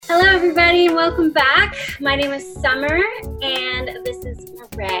everybody, and welcome back. My name is Summer, and this is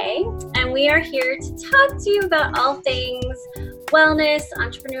Ray, and we are here to talk to you about all things wellness,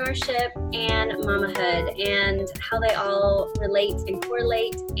 entrepreneurship, and mamahood, and how they all relate and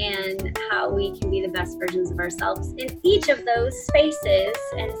correlate, and how we can be the best versions of ourselves in each of those spaces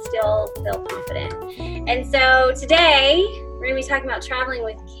and still feel confident. And so today, we're going to be talking about traveling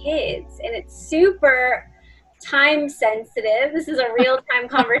with kids, and it's super time sensitive. This is a real-time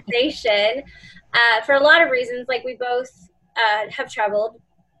conversation for a lot of reasons. Like, we both have traveled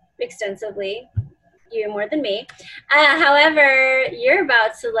extensively, you more than me. However, you're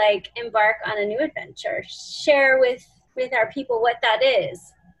about to embark on a new adventure. Share with our people what that is.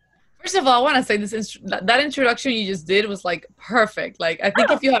 First of all, I want to say that introduction you just did was perfect. I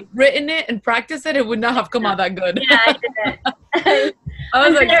think if you had written it and practiced it, it would not have come out that good. Yeah, I did it. I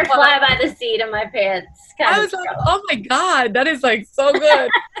was fly by the seat of my pants. I was like, oh my God, that is so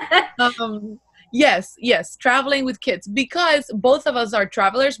good. Yes, traveling with kids, because both of us are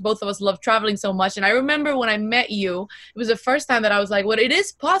travelers. Both of us love traveling so much. And I remember when I met you, it was the first time that I was like, well, it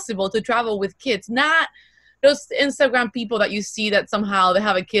is possible to travel with kids, not those Instagram people that you see that somehow they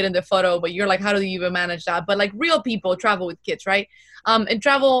have a kid in the photo, but you're like, how do you even manage that? But real people travel with kids, right? And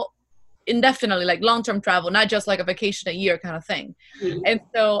travel indefinitely, long-term travel, not just a vacation a year kind of thing. Mm-hmm. And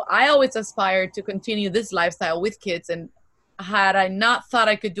so I always aspired to continue this lifestyle with kids. And had I not thought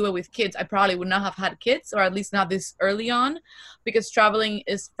I could do it with kids, I probably would not have had kids, or at least not this early on, because traveling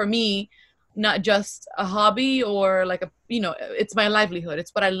is, for me, not just a hobby or it's my livelihood.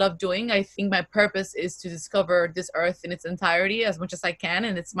 It's what I love doing. I think my purpose is to discover this earth in its entirety as much as I can.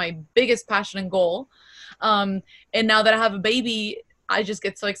 And it's my biggest passion and goal. And now that I have a baby, I just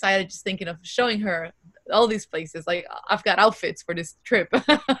get so excited just thinking of showing her all these places. I've got outfits for this trip. That's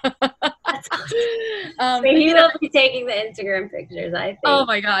awesome. So you will be taking the Instagram pictures, I think. Oh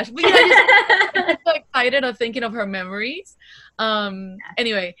my gosh. But I'm so excited of thinking of her memories.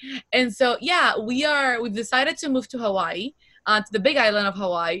 Anyway, and so we've decided to move to Hawaii, to the big island of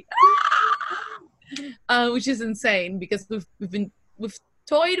Hawaii, which is insane because we've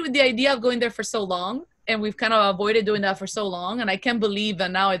toyed with the idea of going there for so long, and we've kind of avoided doing that for so long. And I can't believe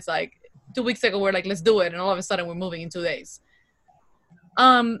that now it's 2 weeks ago we're let's do it, and all of a sudden we're moving in 2 days.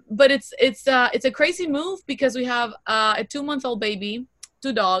 But it's a crazy move because we have a 2-month-old baby,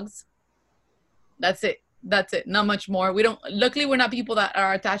 2 dogs. That's it. Not much more. Luckily we're not people that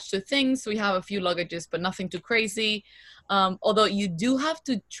are attached to things. We have a few luggages, but nothing too crazy. Although you do have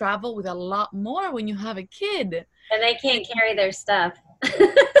to travel with a lot more when you have a kid. And they can't carry their stuff.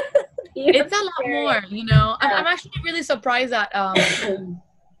 It's a lot more, Yeah. I'm actually really surprised that,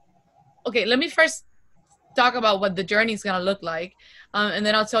 okay, let me first talk about what the journey is going to look like. And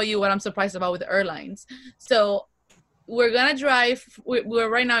then I'll tell you what I'm surprised about with the airlines. So we're going to drive. We're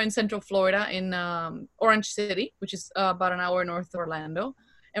right now in Central Florida in Orange City, which is about an hour north of Orlando.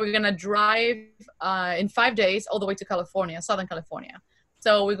 And we're going to drive in 5 days all the way to California, Southern California.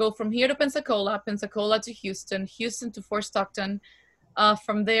 So we go from here to Pensacola to Houston to Fort Stockton,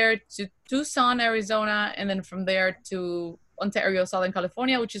 from there to Tucson, Arizona, and then from there to Ontario, Southern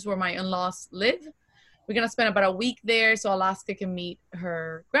California, which is where my in-laws live. We're going to spend about a week there so Alaska can meet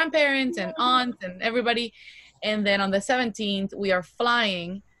her grandparents and aunts and everybody. And then on the 17th, we are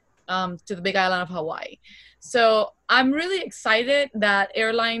flying to the big island of Hawaii. So I'm really excited that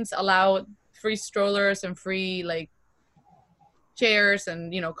airlines allow free strollers and free chairs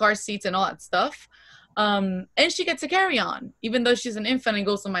and, car seats and all that stuff. And she gets a carry-on. Even though she's an infant and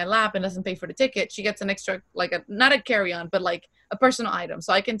goes on my lap and doesn't pay for the ticket, she gets an extra, not a carry-on, but a personal item.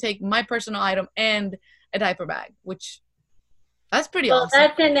 So I can take my personal item and a diaper bag, which that's pretty awesome. Well,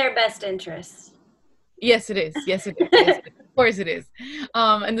 that's in their best interest. Yes, it is. Yes, it is. Of course it is.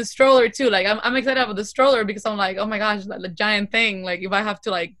 And the stroller too. I'm excited about the stroller because I'm oh my gosh, the giant thing. If I have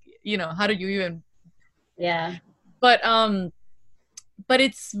to how do you even? Yeah. But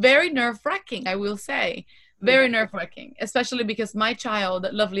it's very nerve-wracking, I will say. Very nerve-wracking, especially because my child,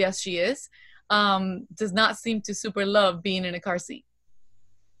 lovely as she is, does not seem to super love being in a car seat.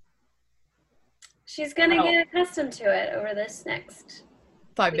 She's going to get accustomed to it over this next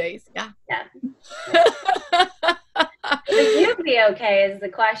 5 days, yeah. Yeah. Will you be okay is the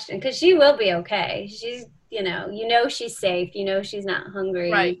question, because she will be okay. She's, she's safe. She's not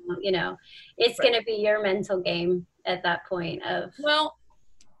hungry. Right. It's going to be your mental game at that point of. Well,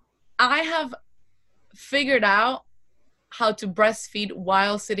 I have figured out how to breastfeed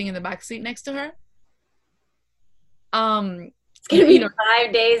while sitting in the back seat next to her. It's going to be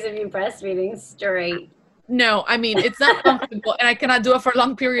 5 days of you breastfeeding straight. No, I mean, it's not comfortable, and I cannot do it for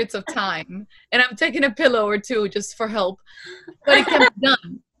long periods of time. And I'm taking a pillow or two just for help. But it can be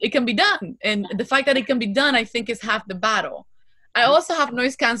done. it can be done. And the fact that it can be done, I think, is half the battle. I also have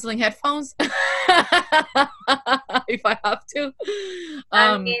noise canceling headphones if I have to.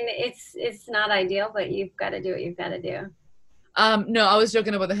 I mean, it's not ideal, but you've got to do what you've got to do. No, I was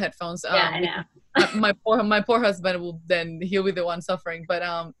joking about the headphones. Yeah, I know. my poor husband he'll be the one suffering. But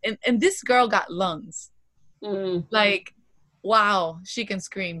and this girl got lungs. Like, wow, she can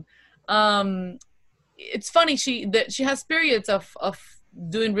scream. It's funny, she has periods of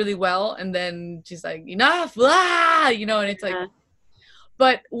doing really well, and then she's like, enough, blah, and it's like,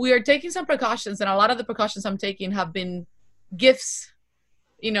 but we are taking some precautions, and a lot of the precautions I'm taking have been gifts,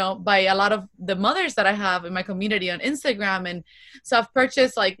 by a lot of the mothers that I have in my community on Instagram. And so I've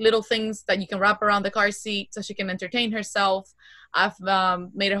purchased like little things that you can wrap around the car seat so she can entertain herself. I've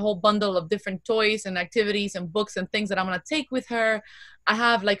made a whole bundle of different toys and activities and books and things that I'm going to take with her. I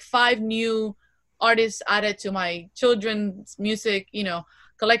have like 5 new artists added to my children's music,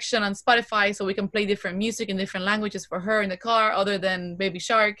 collection on Spotify, so we can play different music in different languages for her in the car other than Baby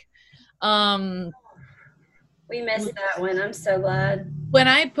Shark. We missed that one. I'm so glad. When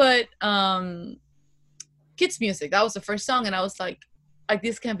I put kids music, that was the first song, and I was like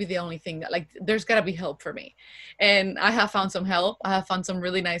this can't be the only thing that, like, there's got to be help for me. And I have found some help. I have found some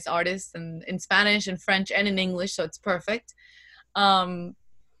really nice artists in Spanish and French and in English, so it's perfect.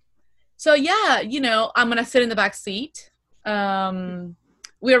 So yeah, I'm gonna sit in the back seat. We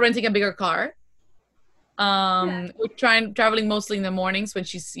are renting a bigger car. We're traveling mostly in the mornings when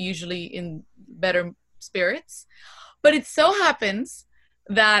she's usually in better spirits. But it so happens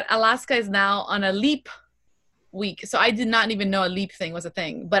that Alaska is now on a leap week. So I did not even know a leap thing was a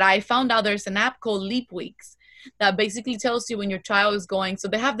thing. But I found out there's an app called Leap Weeks that basically tells you when your child is going. So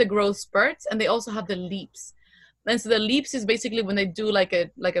they have the growth spurts and they also have the leaps. And so the leaps is basically when they do like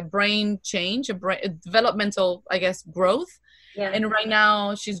a brain change, a developmental, I guess, growth. Yeah. And right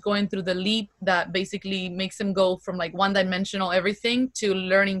now she's going through the leap that basically makes them go from like one-dimensional everything to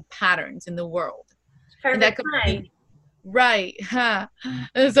learning patterns in the world. Perfect and that could be, right. Huh.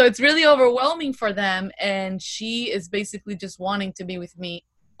 And so it's really overwhelming for them. And she is basically just wanting to be with me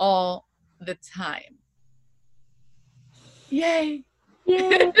all the time. Yay.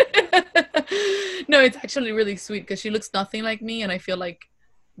 Yeah. No, it's actually really sweet because she looks nothing like me, and I feel like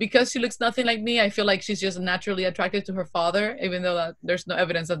because she looks nothing like me, I feel like she's just naturally attracted to her father, even though there's no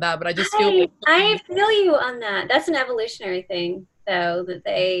evidence of that. But I just feel like I feel you on that. That's an evolutionary thing, though, that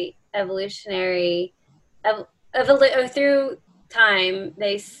they evolutionary through time,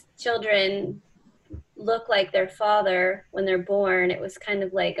 children look like their father when they're born. It was kind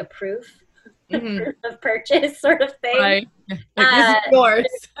of like a proof. Proof of purchase sort of thing. Right. This is yours.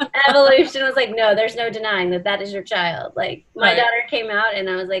 Evolution was like, no, there's no denying that is your child. Like my daughter came out and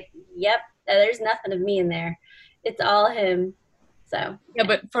I was like, yep, there's nothing of me in there. It's all him. So yeah,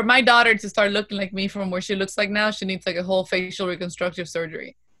 but for my daughter to start looking like me from where she looks like now, she needs like a whole facial reconstructive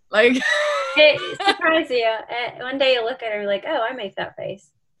surgery. Like it surprises you. One day you look at her like, oh, I make that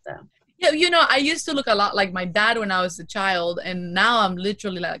face. So yeah, I used to look a lot like my dad when I was a child, and now I'm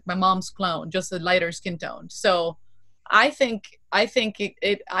literally like my mom's clone, just a lighter skin tone. So I think I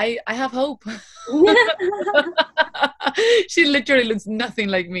have hope. She literally looks nothing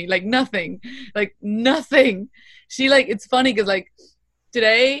like me, like nothing. She it's funny because like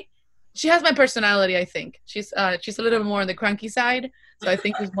today she has my personality. I think she's a little more on the cranky side, so I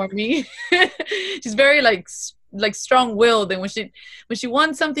think she's more me. She's very like strong-willed, and when she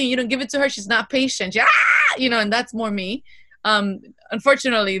wants something, you don't give it to her, she's not patient. And that's more me.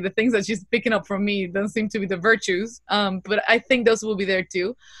 Unfortunately, the things that she's picking up from me don't seem to be the virtues. But I think those will be there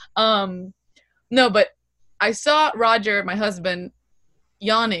too. No, but I saw Roger, my husband,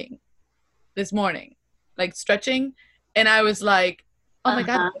 yawning this morning, like stretching, and I was like, oh my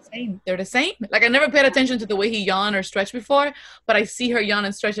God, they're the same. They're the same. Like I never paid attention to the way he yawned or stretched before, but I see her yawn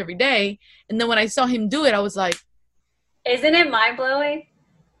and stretch every day. And then when I saw him do it, I was like, isn't it mind-blowing?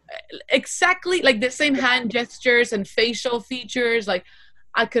 Exactly, like the same hand gestures and facial features. Like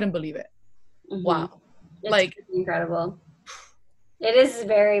I couldn't believe it. Mm-hmm. Wow. It's like incredible. It is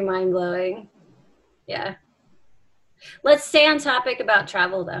very mind-blowing. Yeah. Let's stay on topic about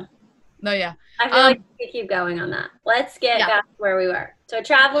travel though. No, yeah. I feel like we could keep going on that. Let's get back to where we were. So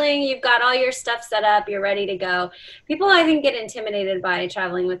traveling, you've got all your stuff set up, you're ready to go. People, I think, get intimidated by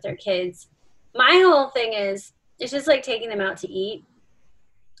traveling with their kids. My whole thing is, it's just like taking them out to eat.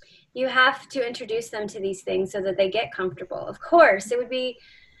 You have to introduce them to these things so that they get comfortable. Of course, it would be,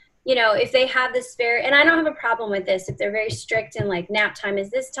 if they have this and I don't have a problem with this, if they're very strict and like nap time is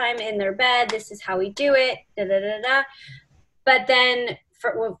this time in their bed, this is how we do it, da da da da. But then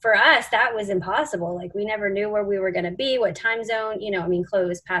for us, that was impossible. Like we never knew where we were going to be, what time zone, I mean, Chloe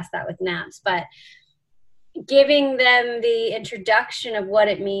was past that with naps, but giving them the introduction of what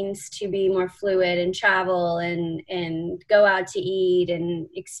it means to be more fluid and travel and go out to eat and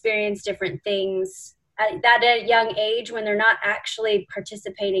experience different things at a young age, when they're not actually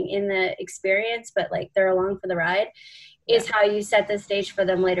participating in the experience, but like they're along for the ride, is how you set the stage for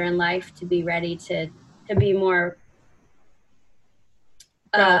them later in life to be ready to be more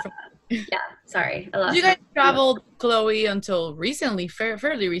sorry, I lost you guys traveled, Chloe, until recently,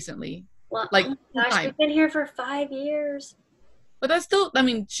 fairly recently. Well, like, oh my gosh, we've been here for 5 years. But that's still, I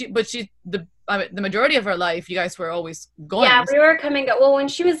mean, the majority of her life, you guys were always going. Yeah, we were coming. Well, when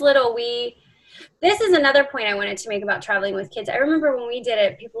she was little, this is another point I wanted to make about traveling with kids. I remember when we did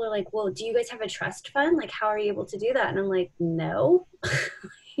it, people were like, well, do you guys have a trust fund? Like, how are you able to do that? And I'm like, no.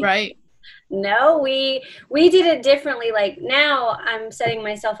 Right. No, we did it differently. Like now I'm setting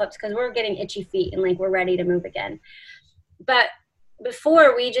myself up because we're getting itchy feet and like we're ready to move again. But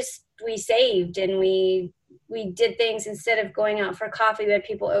before we saved and we did things. Instead of going out for coffee, we had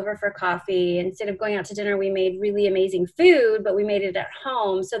people over for coffee. Instead of going out to dinner, we made really amazing food, but we made it at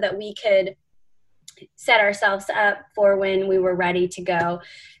home so that we could set ourselves up for when we were ready to go,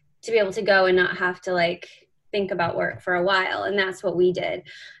 to be able to go and not have to like think about work for a while. And that's what we did.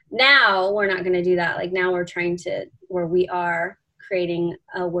 Now we're not going to do that. Like now we're we are creating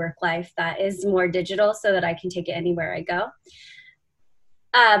a work life that is more digital so that I can take it anywhere I go.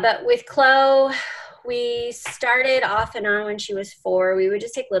 But with Chloe, we started off and on when she was 4. We would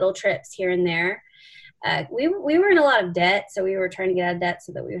just take little trips here and there. We were in a lot of debt, so we were trying to get out of debt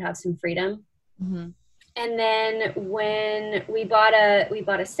so that we would have some freedom. Mm-hmm. And then when we bought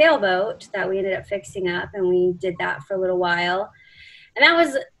a sailboat that we ended up fixing up, and we did that for a little while. And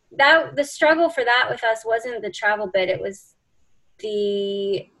the struggle for that with us wasn't the travel bit, it was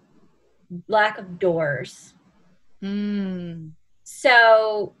the lack of doors.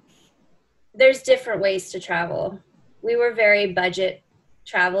 So there's different ways to travel. We were very budget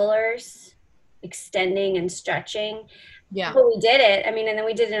travelers, extending and stretching. Yeah. But we did it. I mean, and then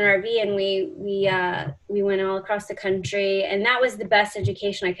we did an RV, and we went all across the country, and that was the best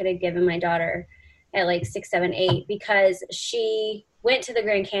education I could have given my daughter at like 6, 7, 8, because she went to the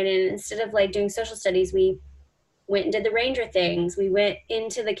Grand Canyon. Instead of like doing social studies, we went and did the ranger things. We went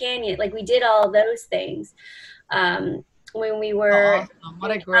into the canyon. Like we did all those things. When we were awesome.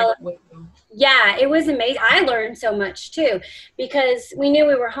 What a great way. Yeah, it was amazing. I learned so much too, because we knew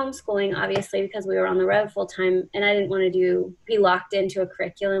we were homeschooling, obviously, because we were on the road full time, and I didn't want to be locked into a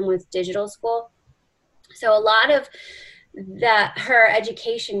curriculum with digital school. So a lot of her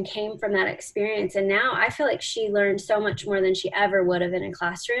education came from that experience, and now I feel like she learned so much more than she ever would have in a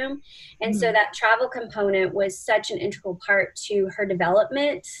classroom. And so that travel component was such an integral part to her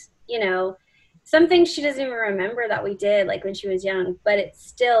development. Some things she doesn't even remember that we did, like when she was young, but it's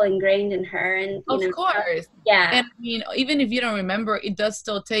still ingrained in her. And of course, yeah. And even if you don't remember, it does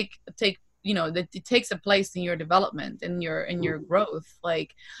still take that it takes a place in your development and your growth.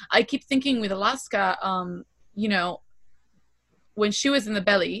 Like I keep thinking with Alaska, when she was in the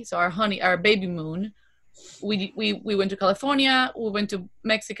belly, so our baby moon, we went to California, we went to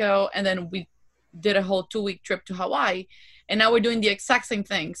Mexico, and then we did a whole 2-week trip to Hawaii. And now we're doing the exact same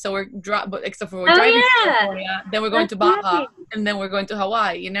thing. So except for we're driving to California, then we're going to Baja, and then we're going to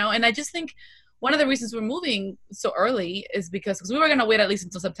Hawaii, And I just think one of the reasons we're moving so early is because we were going to wait at least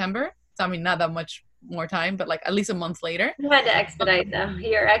until September. So, I mean, not that much more time, but like at least a month later. You had to expedite though.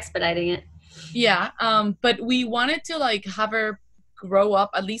 You're expediting it. Yeah. But we wanted to like have her grow up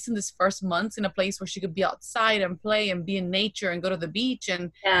at least in this first month in a place where she could be outside and play and be in nature and go to the beach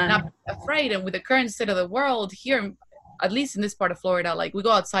and not be afraid. And with the current state of the world here, at least in this part of Florida, like we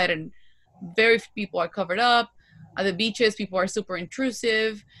go outside and very few people are covered up. At the beaches, people are super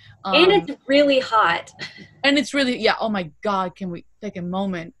intrusive. And it's really hot. And it's really, oh my God, can we take a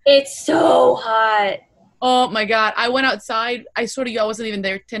moment? It's so hot. Oh my God. I went outside. I swear to you, I wasn't even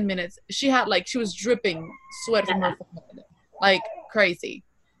there 10 minutes. She was dripping sweat from her forehead. Like crazy.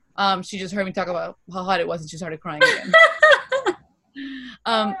 She just heard me talk about how hot it was and she started crying again.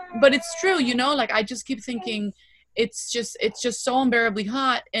 But it's true, like I just keep thinking, it's just so unbearably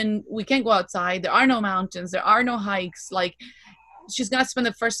hot, and we can't go outside. There are no mountains, there are no hikes. Like she's gonna spend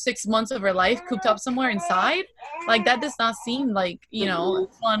the first 6 months of her life cooped up somewhere inside. Like that does not seem like a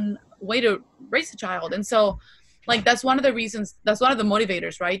fun way to raise a child. And so like that's one of the reasons, that's one of the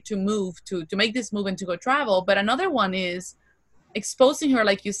motivators, right, to move, to make this move and to go travel. But another one is exposing her,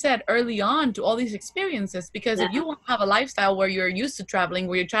 like you said, early on to all these experiences, because if you want to have a lifestyle where you're used to traveling,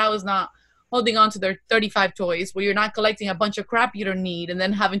 where your child is not holding on to their 35 toys, where you're not collecting a bunch of crap you don't need and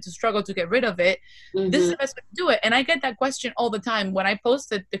then having to struggle to get rid of it. This is the best way to do it. And I get that question all the time. When I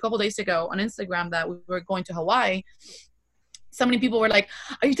posted a couple days ago on Instagram that we were going to Hawaii, so many people were like,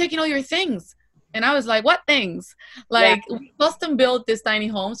 are you taking all your things? And I was like, what things? Like, we custom built this tiny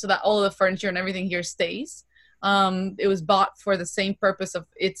home so that all of the furniture and everything here stays. It was bought for the same purpose of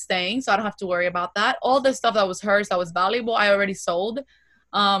it staying, so I don't have to worry about that. All the stuff that was hers, that was valuable, I already sold.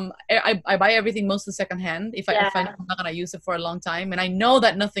 I buy everything mostly secondhand if I know I'm not gonna use it for a long time, and I know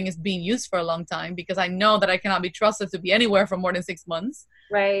that nothing is being used for a long time because I know that I cannot be trusted to be anywhere for more than 6 months.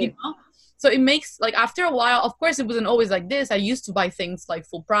 Right. You know? So it makes, like, after a while, of course, it wasn't always like this. I used to buy things like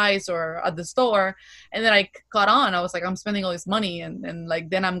full price or at the store, and then I caught on. I was like, I'm spending all this money, and like,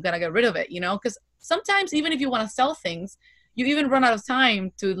 then I'm gonna get rid of it, you know? Because sometimes even if you want to sell things, you even run out of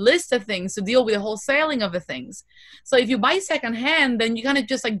time to list the things, to deal with the wholesaling of the things. So if you buy secondhand, then you kind of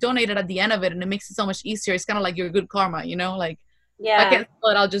just like donate it at the end of it, and it makes it so much easier. It's kind of like your good karma, you know? Like, if I can't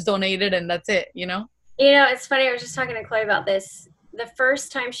sell it, I'll just donate it, and that's it, you know? You know, it's funny. I was just talking to Chloe about this. The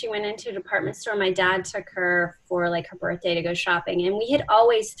first time she went into a department store, my dad took her for like her birthday to go shopping, and we had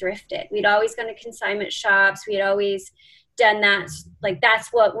always thrifted. We'd always gone to consignment shops. We had always done that. Like, that's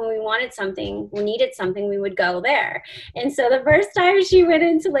what, when we wanted something, we needed something, we would go there. And so the first time she went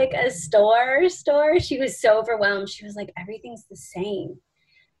into like a store, she was so overwhelmed. She was like, everything's the same.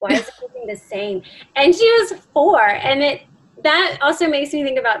 Why is everything the same? And she was 4. And that also makes me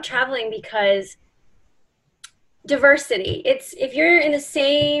think about traveling, because diversity. It's, if you're in the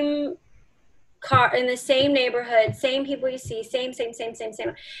same car, in the same neighborhood, same people you see, same,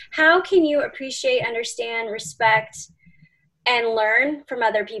 how can you appreciate, understand, respect, and learn from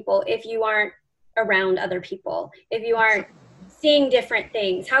other people if you aren't around other people, if you aren't seeing different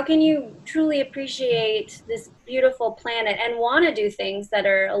things? How can you truly appreciate this beautiful planet and want to do things that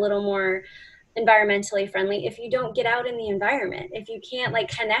are a little more environmentally friendly if you don't get out in the environment, if you can't like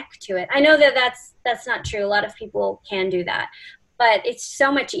connect to it? I know that that's not true. A lot of people can do that, but it's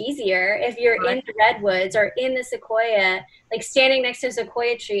so much easier if you're in the redwoods or in the sequoia, like standing next to a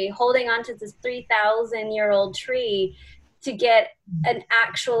sequoia tree, holding onto this 3,000-year-old tree, to get an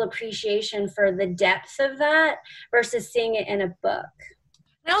actual appreciation for the depth of that versus seeing it in a book.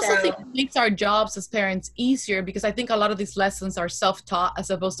 I also think it makes our jobs as parents easier, because I think a lot of these lessons are self-taught as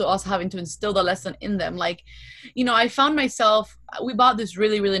opposed to us having to instill the lesson in them. Like, you know, I found myself, we bought this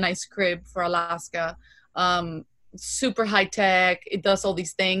really, really nice crib for Alaska, super high tech. It does all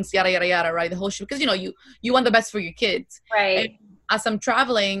these things, yada, yada, yada, right? The whole shit, because, you know, you want the best for your kids. Right. And as I'm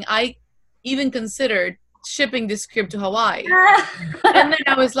traveling, I even considered shipping this crib to Hawaii. And then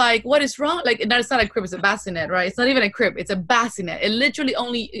I was like, what is wrong? Like, no, it's not a crib, it's a bassinet, right? It's not even a crib, it's a bassinet. It literally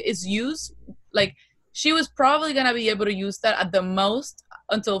only is used, like, she was probably gonna be able to use that at the most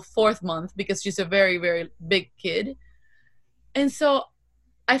until 4th month, because she's a very, very big kid. And so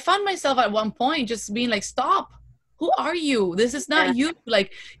I found myself at one point just being like, stop. Who are you? This is not you.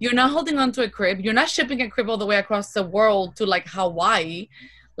 Like, you're not holding on to a crib. You're not shipping a crib all the way across the world to like Hawaii.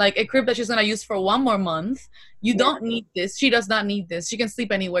 Like, a crib that she's going to use for 1 more month. You don't need this. She does not need this. She can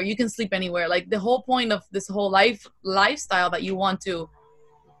sleep anywhere. You can sleep anywhere. Like, the whole point of this whole lifestyle that you want to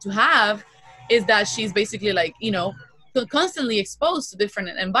have is that she's basically, like, you know, constantly exposed to different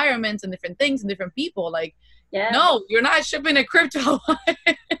environments and different things and different people. Like, no, you're not shipping a crib to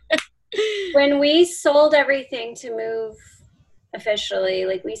Hawaii. When we sold everything to move officially,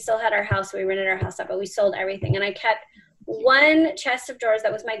 like, we still had our house. We rented our house up, but we sold everything. And I kept one chest of drawers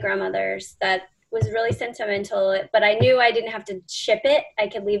that was my grandmother's that was really sentimental, but I knew I didn't have to ship it. I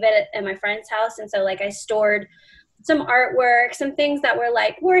could leave it at my friend's house. And so, like, I stored some artwork, some things that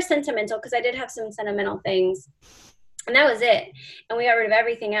were sentimental, because I did have some sentimental things. And that was it. And we got rid of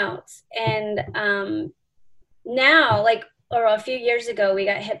everything else. And now, like, or a few years ago, we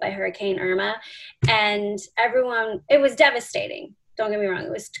got hit by Hurricane Irma, and it was devastating. Don't get me wrong. It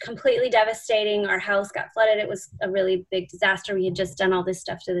was completely devastating. Our house got flooded. It was a really big disaster. We had just done all this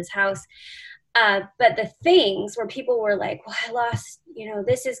stuff to this house. But the things where people were like, well, I lost, you know,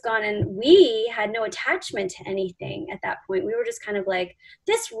 this is gone. And we had no attachment to anything at that point. We were just kind of like,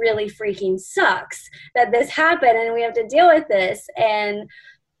 this really freaking sucks that this happened and we have to deal with this. And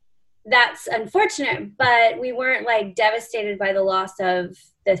that's unfortunate, but we weren't like devastated by the loss of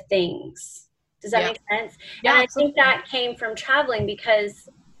the things. Does that make sense? Yeah, and I think that came from traveling, because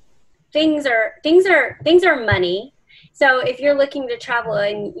things are money. So if you're looking to travel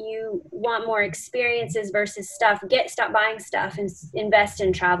and you want more experiences versus stuff, stop buying stuff and invest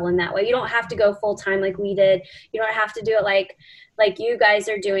in travel in that way. You don't have to go full time like we did. You don't have to do it like you guys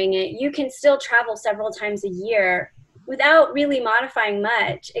are doing it. You can still travel several times a year without really modifying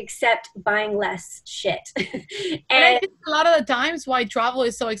much except buying less shit. And I think a lot of the times why travel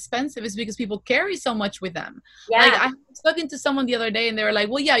is so expensive is because people carry so much with them. Yeah. Like I was talking to someone the other day and they were like,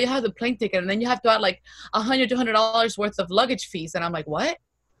 well, yeah, you have the plane ticket and then you have to add like $100 worth of luggage fees. And I'm like, what?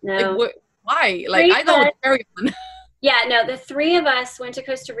 No. Like, why? Like I go with carry-on. Yeah, no, the three of us went to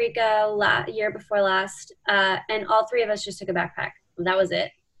Costa Rica year before last, and all three of us just took a backpack. That was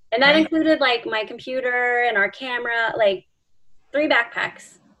it. And that included like my computer and our camera, like 3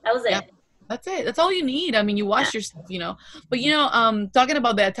 backpacks. That was it. Yeah, that's it. That's all you need. I mean, you wash yourself, you know. But you know, talking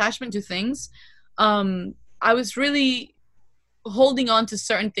about the attachment to things, I was really holding on to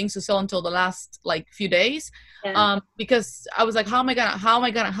certain things to sell until the last like few days. Because I was like, how am I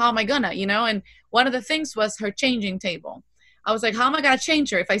gonna, you know? And one of the things was her changing table. I was like, how am I gonna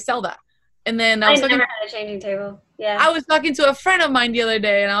change her if I sell that? And then I never had a changing table. Yeah. I was talking to a friend of mine the other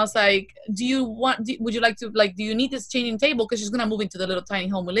day, and I was like, would you like to, like, do you need this changing table? Because she's gonna move into the little tiny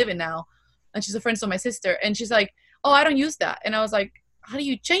home we live in now, and she's a friend of my sister, and she's like, oh, I don't use that. And I was like, how do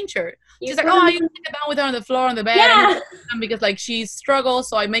you change her? She's like, oh, I used to sit down with her on the floor on the bed. Yeah. Because like she struggles,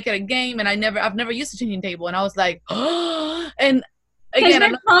 so I make it a game, and I've never used a changing table. And I was like, oh, and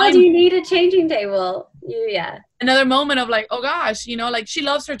again, you need a changing table. Yeah. Another moment of like, oh gosh, you know, like she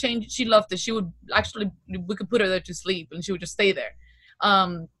loves her change. She loved it. She would actually, we could put her there to sleep and she would just stay there.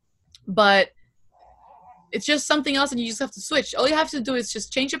 But it's just something else and you just have to switch. All you have to do is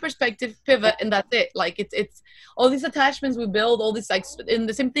just change your perspective, pivot, and that's it. Like it's all these attachments we build, all this, like, and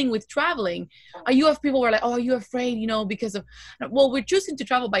the same thing with traveling. You have people who are like, oh, are you afraid, you know, because of, well, we're choosing to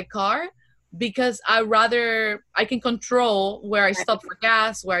travel by car because I can control where I stop for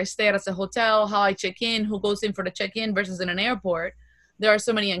gas, where I stay at a hotel, how I check in, who goes in for the check-in versus in an airport. There are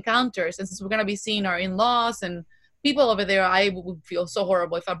so many encounters. And since we're going to be seeing our in-laws and people over there, I would feel so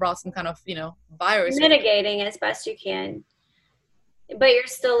horrible if I brought some kind of, you know, virus. Mitigating as best you can. But you're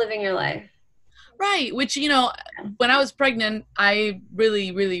still living your life. Right, which, you know, when I was pregnant, I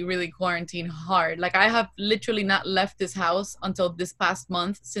really, really, really quarantined hard. Like, I have literally not left this house until this past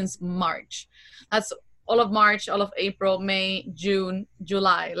month since March. That's all of March, all of April, May, June,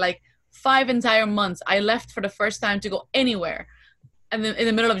 July. Like, 5 entire months. I left for the first time to go anywhere. And then in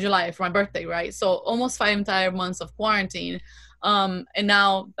the middle of July for my birthday, right? So almost 5 entire months of quarantine. And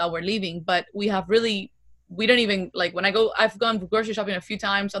now that we're leaving, but we don't even, like, when I've gone grocery shopping a few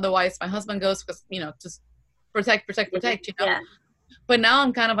times. Otherwise, my husband goes because, you know, just protect, you know. Yeah. But now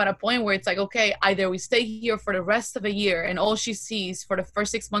I'm kind of at a point where it's like, okay, either we stay here for the rest of a year and all she sees for the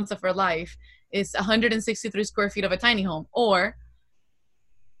first 6 months of her life is 163 square feet of a tiny home, or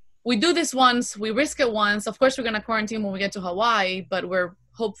we do this once, we risk it once. Of course, we're going to quarantine when we get to Hawaii, but we're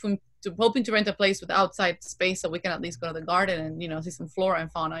hoping to rent a place with outside space so we can at least go to the garden and, you know, see some flora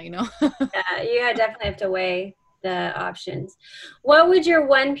and fauna, you know. Yeah, you definitely have to weigh the options. What would your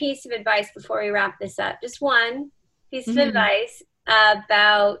one piece of advice before we wrap this up? Just one piece of advice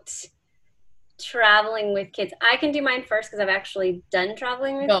about traveling with kids. I can do mine first because I've actually done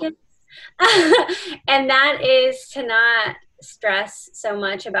traveling with kids. And that is to not stress so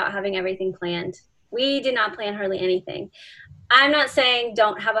much about having everything planned. We did not plan hardly anything. I'm not saying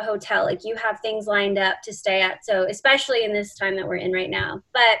don't have a hotel. Like, you have things lined up to stay at. So especially in this time that we're in right now,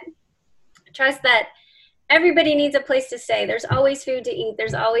 but trust that everybody needs a place to stay. There's always food to eat.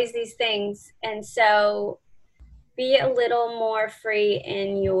 There's always these things. And so be a little more free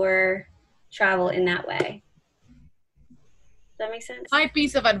in your travel in that way. Does that make sense? My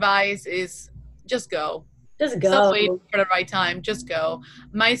piece of advice is just go. Just go. Stop waiting for the right time. Just go.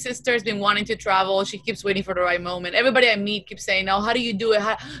 My sister's been wanting to travel. She keeps waiting for the right moment. Everybody I meet keeps saying, "Oh, how do you do it?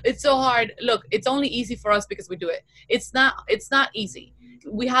 It's so hard." Look, it's only easy for us because we do it. It's not easy.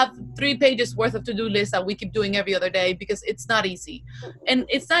 We have 3 pages worth of to-do lists that we keep doing every other day because it's not easy. And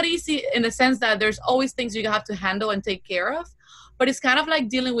it's not easy in the sense that there's always things you have to handle and take care of. But it's kind of like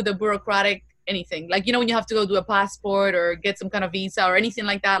dealing with a bureaucratic anything. Like, you know, when you have to go do a passport or get some kind of visa or anything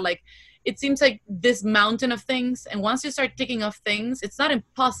like that, like, it seems like this mountain of things. And once you start ticking off things, it's not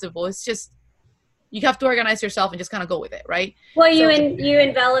impossible. It's just, you have to organize yourself and just kind of go with it, right? Well, you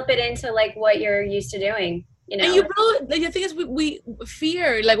envelop it into like what you're used to doing, you know? And you probably, like, the thing is we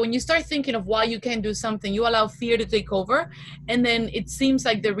fear, like when you start thinking of why you can't do something, you allow fear to take over. And then it seems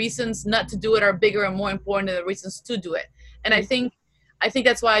like the reasons not to do it are bigger and more important than the reasons to do it. And I think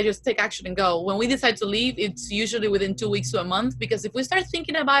that's why I just take action and go. When we decide to leave, it's usually within 2 weeks to a month, because if we start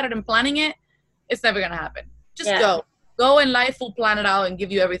thinking about it and planning it, it's never going to happen. Just go, and life will plan it out and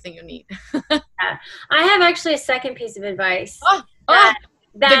give you everything you need. Yeah. I have actually a second piece of advice.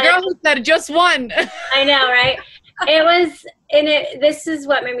 The girl who said just one. I know, right? It was, this is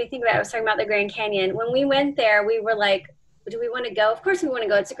what made me think about it. I was talking about the Grand Canyon. When we went there, we were like, do we want to go? Of course we want to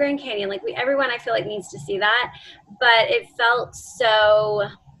go. It's a Grand Canyon. Like everyone I feel like needs to see that. But it felt so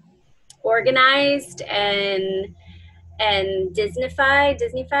organized and Disneyfied.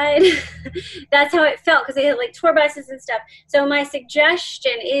 That's how it felt, because they had like tour buses and stuff. So my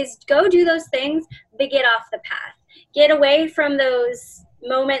suggestion is go do those things, but get off the path. Get away from those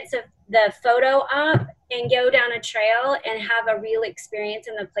moments of the photo op and go down a trail and have a real experience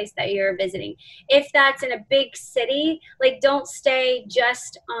in the place that you're visiting. If that's in a big city, like don't stay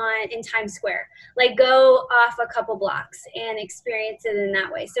just in Times Square. Like go off a couple blocks and experience it in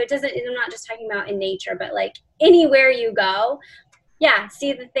that way. So I'm not just talking about in nature, but like anywhere you go, yeah,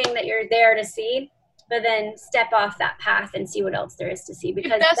 see the thing that you're there to see, but then step off that path and see what else there is to see.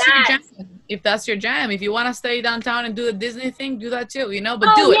 Because if that's your jam, if you want to stay downtown and do the Disney thing, do that too,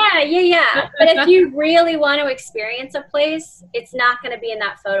 but do it. Yeah. But if you really want to experience a place, it's not going to be in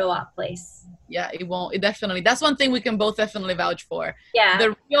that photo op place. Yeah, it won't. It definitely. That's one thing we can both definitely vouch for. Yeah.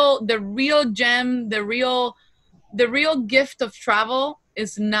 The real gem, the real gift of travel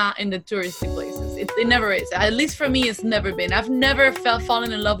is not in the touristy places. It never is. At least for me, it's never been. I've never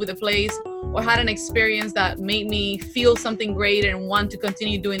fallen in love with a place or had an experience that made me feel something great and want to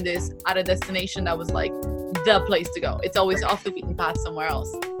continue doing this at a destination that was like the place to go. It's always off the beaten path somewhere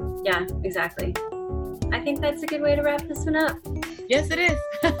else. Yeah, exactly. I think that's a good way to wrap this one up. Yes, it is.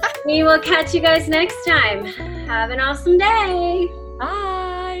 We will catch you guys next time. Have an awesome day.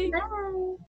 Bye. Bye.